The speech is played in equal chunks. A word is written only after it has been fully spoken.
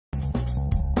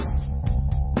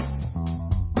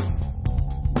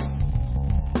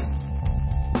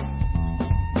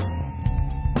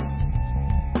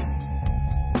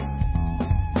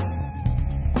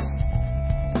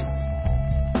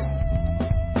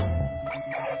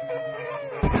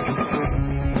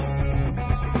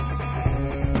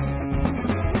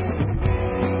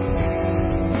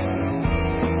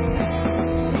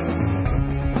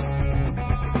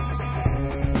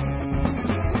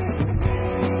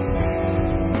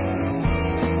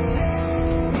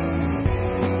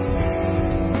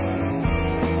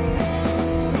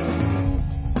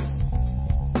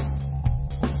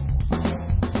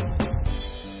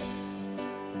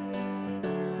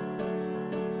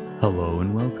Hello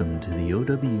and welcome to the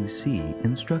OWC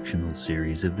instructional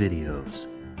series of videos.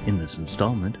 In this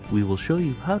installment, we will show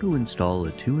you how to install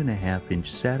a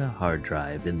 2.5-inch SATA hard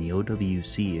drive in the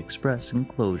OWC Express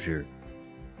Enclosure.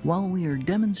 While we are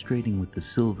demonstrating with the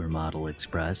silver model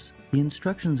Express, the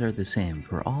instructions are the same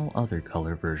for all other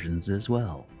color versions as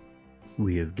well.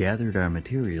 We have gathered our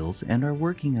materials and are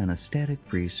working on a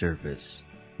static-free surface.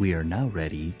 We are now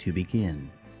ready to begin.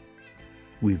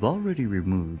 We've already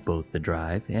removed both the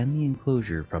drive and the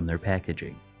enclosure from their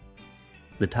packaging.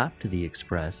 The top to the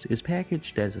Express is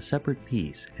packaged as a separate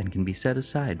piece and can be set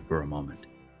aside for a moment.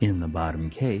 In the bottom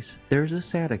case, there's a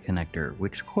SATA connector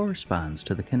which corresponds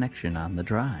to the connection on the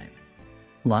drive.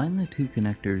 Line the two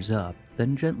connectors up,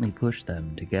 then gently push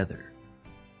them together.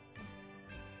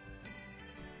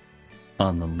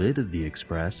 On the lid of the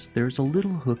Express, there's a little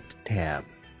hooked tab.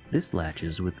 This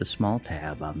latches with the small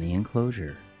tab on the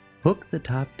enclosure. Hook the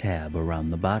top tab around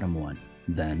the bottom one,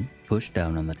 then push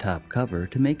down on the top cover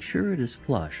to make sure it is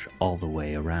flush all the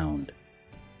way around.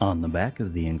 On the back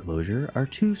of the enclosure are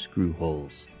two screw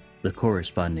holes. The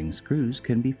corresponding screws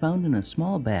can be found in a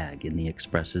small bag in the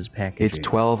Express's packaging. It's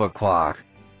 12 o'clock.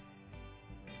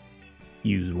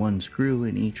 Use one screw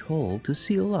in each hole to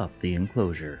seal up the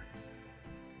enclosure.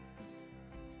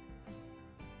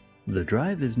 The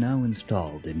drive is now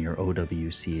installed in your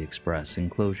OWC Express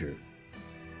enclosure.